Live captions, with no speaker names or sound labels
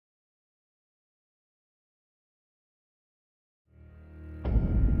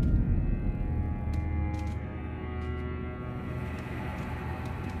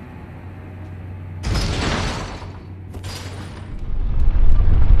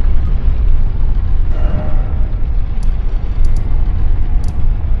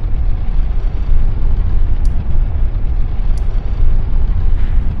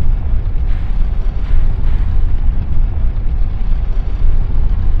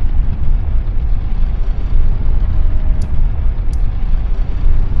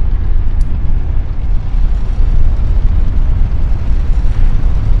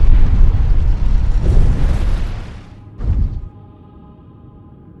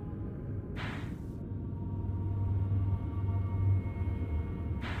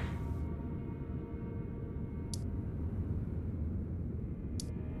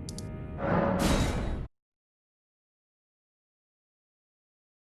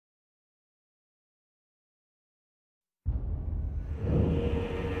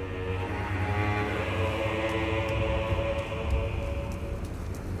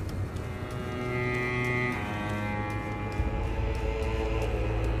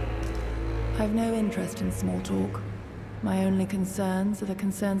I've no interest in small talk. My only concerns are the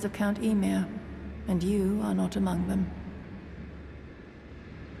concerns of Count Emir, and you are not among them.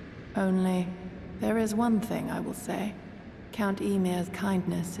 Only, there is one thing I will say. Count Emir's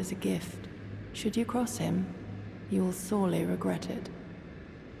kindness is a gift. Should you cross him, you will sorely regret it.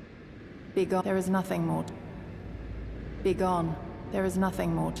 Begone. There is nothing more. Begone. There is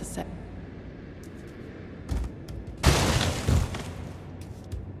nothing more to say.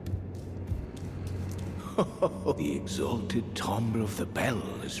 The exalted timbre of the bell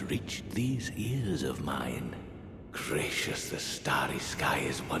has reached these ears of mine. Gracious, the starry sky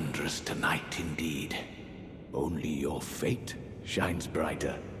is wondrous tonight indeed. Only your fate shines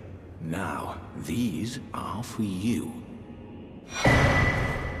brighter. Now, these are for you.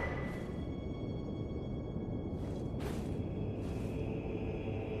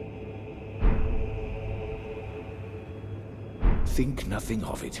 Think nothing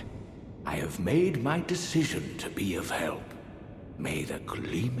of it. I have made my decision to be of help. May the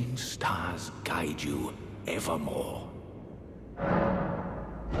gleaming stars guide you evermore.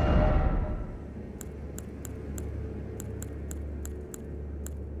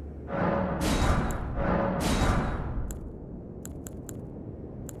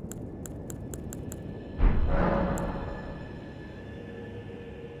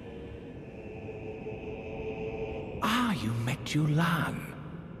 Ah, you met Yulan.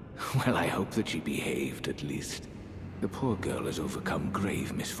 Well, I hope that she behaved, at least. The poor girl has overcome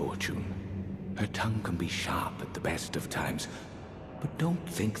grave misfortune. Her tongue can be sharp at the best of times, but don't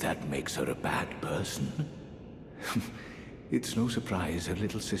think that makes her a bad person. It's no surprise her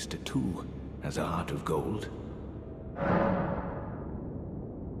little sister, too, has a heart of gold.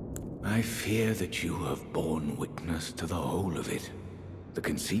 I fear that you have borne witness to the whole of it. The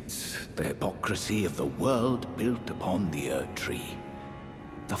conceits, the hypocrisy of the world built upon the Earth Tree.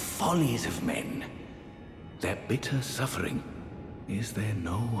 The follies of men, their bitter suffering. Is there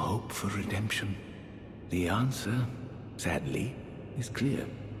no hope for redemption? The answer, sadly, is clear.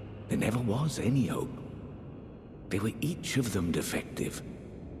 There never was any hope. They were each of them defective,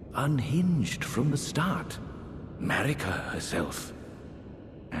 unhinged from the start. Marika herself,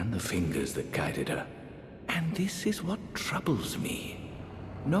 and the fingers that guided her. And this is what troubles me.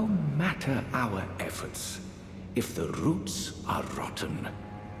 No matter our efforts, if the roots are rotten,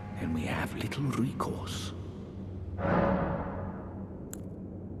 then we have little recourse.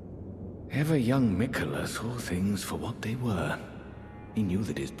 Ever young Mikola saw things for what they were. He knew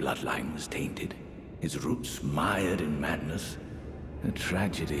that his bloodline was tainted, his roots mired in madness. A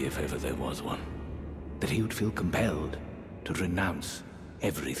tragedy if ever there was one. That he would feel compelled to renounce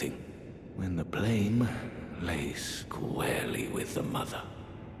everything when the blame lay squarely with the mother.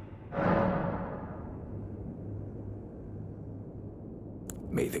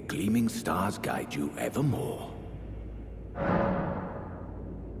 May the gleaming stars guide you evermore.